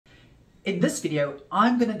In this video,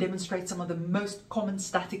 I'm going to demonstrate some of the most common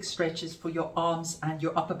static stretches for your arms and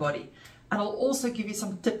your upper body. And I'll also give you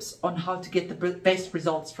some tips on how to get the best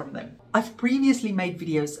results from them. I've previously made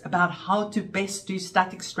videos about how to best do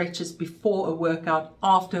static stretches before a workout,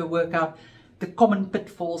 after a workout, the common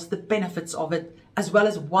pitfalls, the benefits of it, as well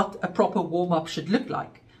as what a proper warm-up should look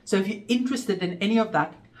like. So if you're interested in any of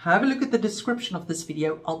that, have a look at the description of this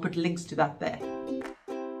video. I'll put links to that there.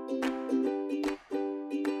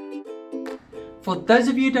 For those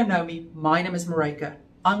of you who don't know me, my name is Maryke.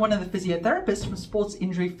 I'm one of the physiotherapists from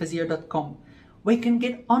sportsinjuryphysio.com, where you can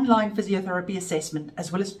get online physiotherapy assessment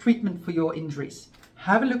as well as treatment for your injuries.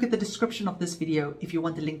 Have a look at the description of this video if you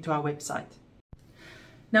want a link to our website.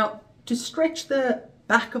 Now, to stretch the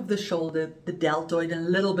back of the shoulder, the deltoid, and a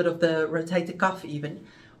little bit of the rotator cuff even,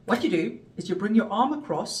 what you do is you bring your arm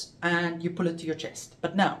across and you pull it to your chest.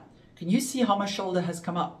 But now, can you see how my shoulder has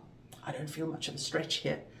come up? I don't feel much of a stretch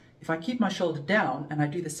here. If I keep my shoulder down and I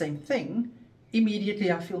do the same thing,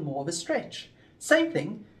 immediately I feel more of a stretch. Same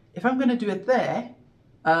thing, if I'm going to do it there,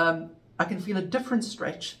 I can feel a different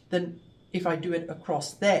stretch than if I do it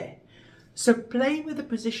across there. So play with the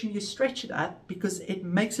position you stretch it at, because it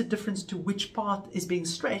makes a difference to which part is being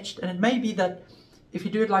stretched. And it may be that if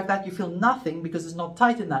you do it like that, you feel nothing because it's not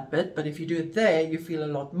tight in that bit. But if you do it there, you feel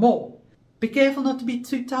a lot more. Be careful not to be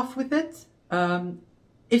too tough with it.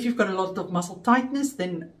 If you've got a lot of muscle tightness,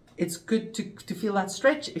 then it's good to feel that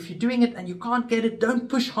stretch. If you're doing it and you can't get it, don't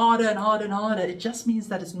push harder and harder and harder. It just means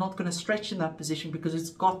that it's not going to stretch in that position because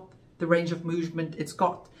it's got the range of movement it's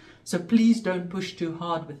got. So please don't push too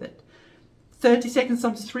hard with it. 30 seconds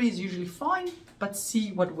times 3 is usually fine, but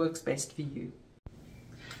see what works best for you.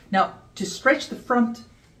 Now, to stretch the front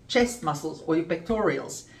chest muscles or your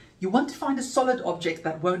pectorals, you want to find a solid object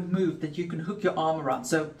that won't move, that you can hook your arm around.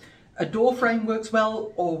 So a door frame works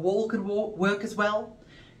well, or a wall can work as well.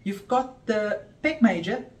 You've got the pec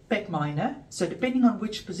major, pec minor, so depending on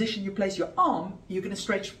which position you place your arm, you're going to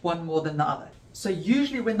stretch one more than the other. So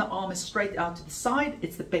usually when the arm is straight out to the side,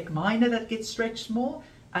 it's the pec minor that gets stretched more,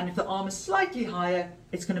 and if the arm is slightly higher,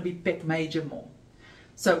 it's going to be pec major more.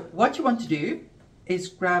 So what you want to do is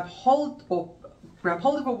grab hold of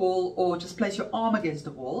a wall, or just place your arm against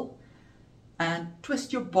the wall and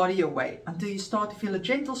twist your body away until you start to feel a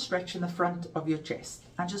gentle stretch in the front of your chest,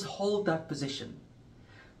 and just hold that position.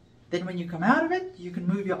 Then when you come out of it, you can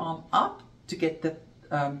move your arm up to get the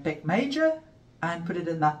pec major and put it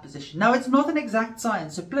in that position. Now, it's not an exact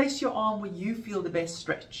science, so place your arm where you feel the best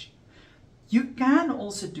stretch. You can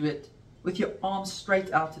also do it with your arm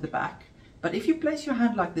straight out to the back, but if you place your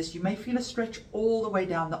hand like this, you may feel a stretch all the way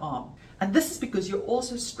down the arm. And this is because you're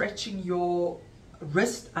also stretching your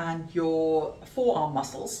wrist and your forearm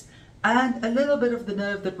muscles and a little bit of the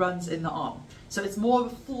nerve that runs in the arm. So it's more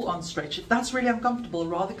of a full-on stretch. If that's really uncomfortable,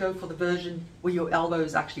 rather go for the version where your elbow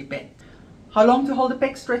is actually bent. How long to hold a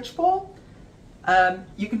pec stretch for?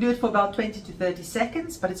 You can do it for about 20 to 30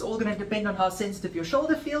 seconds, but it's all going to depend on how sensitive your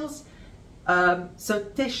shoulder feels. So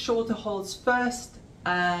test shorter holds first,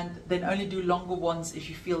 and then only do longer ones if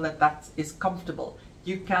you feel that that is comfortable.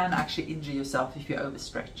 You can actually injure yourself if you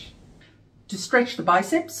overstretch. To stretch the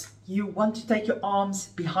biceps, you want to take your arms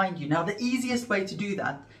behind you. Now, the easiest way to do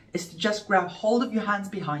that is to just grab hold of your hands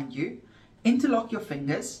behind you, interlock your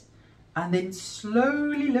fingers, and then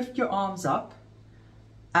slowly lift your arms up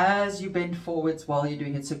as you bend forwards while you're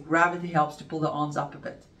doing it. So gravity helps to pull the arms up a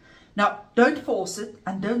bit. Now, don't force it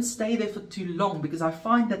and don't stay there for too long, because I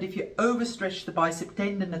find that if you overstretch the bicep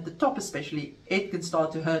tendon at the top especially, it can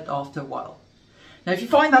start to hurt after a while. Now, if you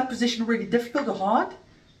find that position really difficult or hard,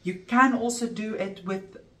 you can also do it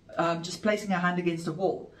with just placing a hand against a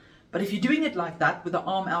wall. But if you're doing it like that, with the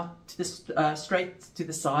arm out to the, straight to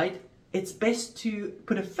the side, it's best to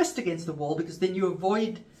put a fist against the wall, because then you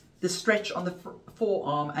avoid the stretch on the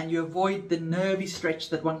forearm and you avoid the nervy stretch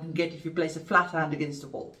that one can get if you place a flat hand against the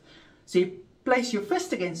wall. So you place your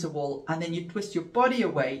fist against the wall and then you twist your body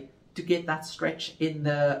away to get that stretch in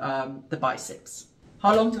the biceps.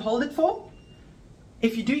 How long to hold it for?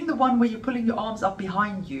 If you're doing the one where you're pulling your arms up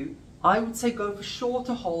behind you, I would say go for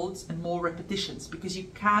shorter holds and more repetitions, because you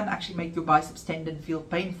can actually make your biceps tendon feel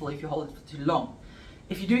painful if you hold it for too long.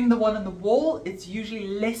 If you're doing the one on the wall, it's usually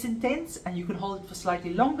less intense and you can hold it for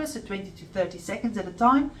slightly longer, so 20 to 30 seconds at a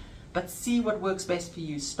time, but see what works best for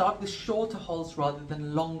you. Start with shorter holds rather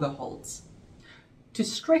than longer holds. To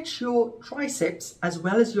stretch your triceps as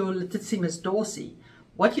well as your latissimus dorsi,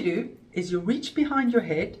 what you do is you reach behind your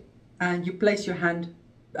head and you place your hand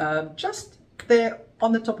just there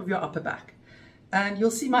on the top of your upper back. And you'll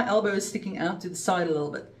see my elbow is sticking out to the side a little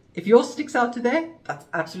bit. If yours sticks out to there, that's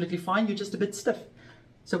absolutely fine, you're just a bit stiff.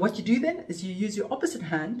 So what you do then is you use your opposite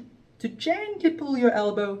hand to gently pull your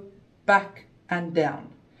elbow back and down.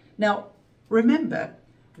 Now, remember,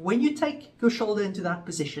 when you take your shoulder into that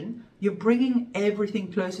position, you're bringing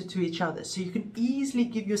everything closer to each other. So you can easily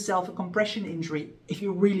give yourself a compression injury if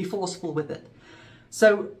you're really forceful with it.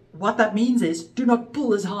 So what that means is do not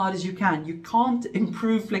pull as hard as you can. You can't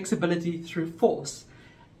improve flexibility through force.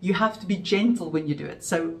 You have to be gentle when you do it.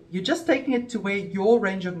 So you're just taking it to where your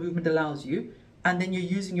range of movement allows you, and then you're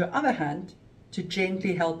using your other hand to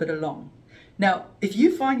gently help it along. Now, if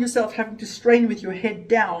you find yourself having to strain with your head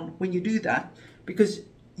down when you do that because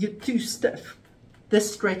you're too stiff,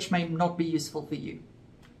 this stretch may not be useful for you.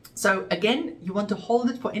 So again, you want to hold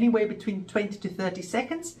it for anywhere between 20 to 30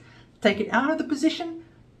 seconds. Take it out of the position,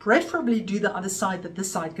 preferably do the other side that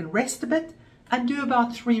this side can rest a bit, and do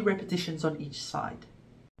about 3 repetitions on each side.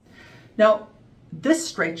 Now, this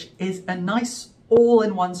stretch is a nice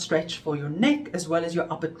all-in-one stretch for your neck as well as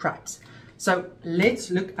your upper traps. So let's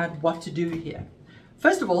look at what to do here.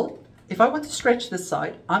 First of all, if I want to stretch this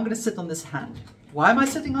side, I'm going to sit on this hand. Why am I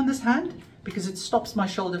sitting on this hand? Because it stops my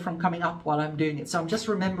shoulder from coming up while I'm doing it. So I'm just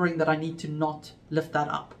remembering that I need to not lift that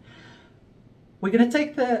up. We're going to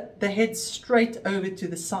take the head straight over to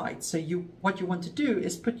the side. So what you want to do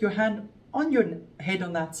is put your hand on your head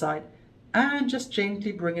on that side and just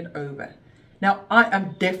gently bring it over. Now, I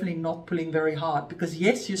am definitely not pulling very hard because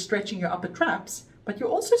yes, you're stretching your upper traps, but you're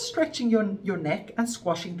also stretching your neck and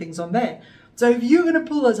squashing things on there. So if you're going to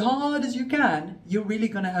pull as hard as you can, you're really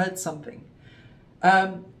going to hurt something.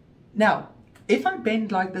 Now, if I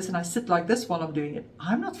bend like this and I sit like this while I'm doing it,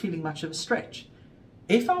 I'm not feeling much of a stretch.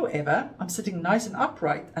 If, however, I'm sitting nice and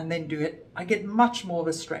upright and then do it, I get much more of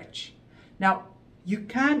a stretch. Now, you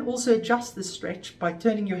can also adjust the stretch by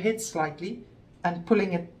turning your head slightly and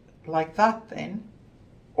pulling it like that then,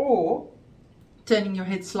 or turning your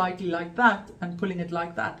head slightly like that and pulling it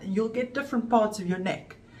like that, and you'll get different parts of your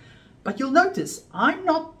neck. But you'll notice I'm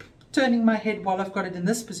not turning my head while I've got it in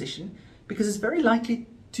this position because it's very likely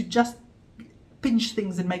to just pinch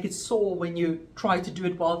things and make it sore when you try to do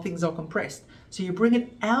it while things are compressed. So you bring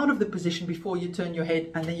it out of the position before you turn your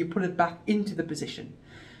head, and then you pull it back into the position.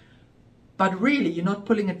 But really, you're not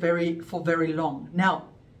pulling it for very long. Now,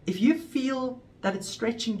 if you feel that it's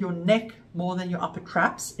stretching your neck more than your upper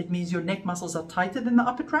traps, it means your neck muscles are tighter than the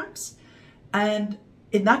upper traps. And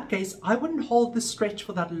in that case, I wouldn't hold the stretch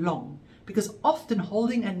for that long, because often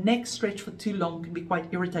holding a neck stretch for too long can be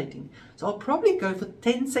quite irritating. So I'll probably go for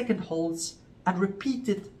 10-second holds and repeat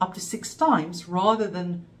it up to 6 times rather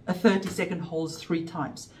than a 30-second holds 3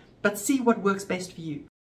 times. But see what works best for you.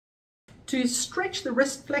 To stretch the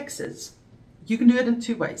wrist flexors, you can do it in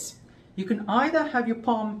 2 ways. You can either have your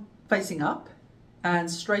palm facing up and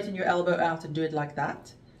straighten your elbow out and do it like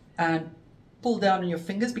that, and pull down on your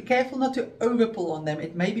fingers. Be careful not to over pull on them.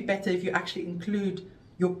 It may be better if you actually include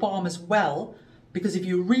your palm as well, because if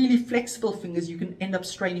you're really flexible fingers, you can end up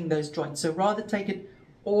straining those joints. So rather take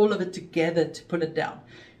all of it together to pull it down.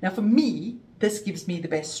 Now for me, this gives me the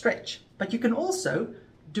best stretch, but you can also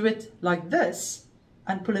do it like this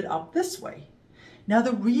and pull it up this way. Now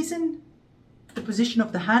the reason the position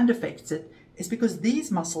of the hand affects it is because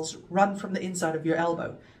these muscles run from the inside of your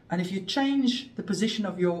elbow. And if you change the position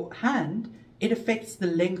of your hand, it affects the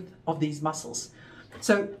length of these muscles.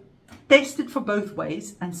 So test it for both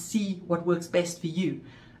ways and see what works best for you.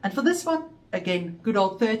 And for this one, again, good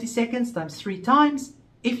old 30 seconds times 3 times.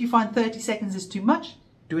 If you find 30 seconds is too much,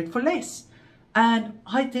 do it for less. And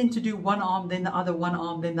I tend to do one arm, then the other, one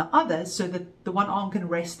arm, then the other, so that the one arm can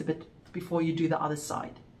rest a bit before you do the other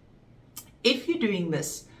side. If you're doing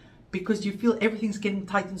this because you feel everything's getting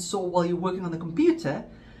tight and sore while you're working on the computer,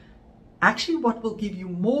 actually what will give you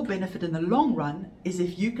more benefit in the long run is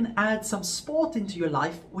if you can add some sport into your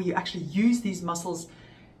life where you actually use these muscles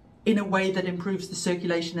in a way that improves the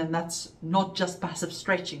circulation, and that's not just passive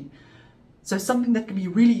stretching. So something that can be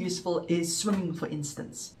really useful is swimming, for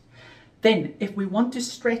instance. Then if we want to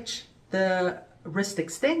stretch the wrist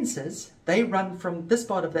extensors, they run from this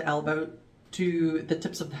part of the elbow to the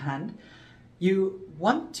tips of the hand. You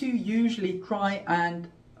want to usually try and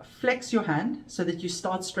flex your hand so that you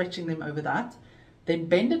start stretching them over that, then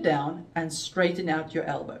bend it down and straighten out your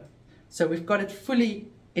elbow. So we've got it fully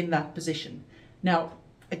in that position. Now,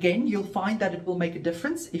 again, you'll find that it will make a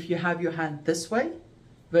difference if you have your hand this way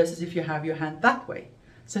versus if you have your hand that way.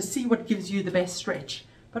 So see what gives you the best stretch.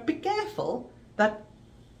 But be careful that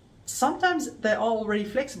sometimes they are already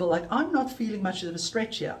flexible. Like I'm not feeling much of a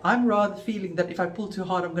stretch here. I'm rather feeling that if I pull too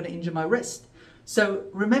hard, I'm going to injure my wrist. So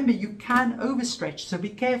remember, you can overstretch. So be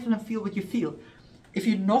careful and feel what you feel. If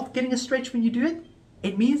you're not getting a stretch when you do it,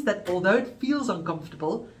 it means that although it feels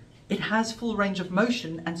uncomfortable, it has full range of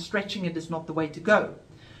motion and stretching it is not the way to go.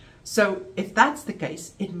 So if that's the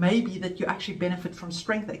case, it may be that you actually benefit from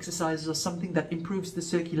strength exercises or something that improves the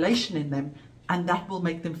circulation in them, and that will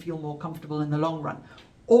make them feel more comfortable in the long run.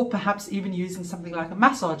 Or perhaps even using something like a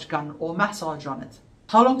massage gun or massage on it.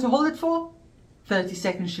 How long to hold it for? 30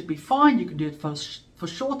 seconds should be fine. You can do it for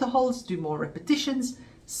shorter holds, do more repetitions,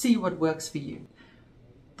 see what works for you.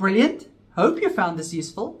 Brilliant. Hope you found this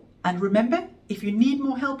useful. And remember, if you need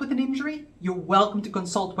more help with an injury, you're welcome to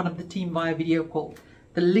consult one of the team via video call.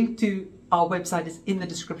 The link to our website is in the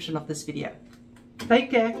description of this video.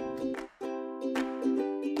 Take care.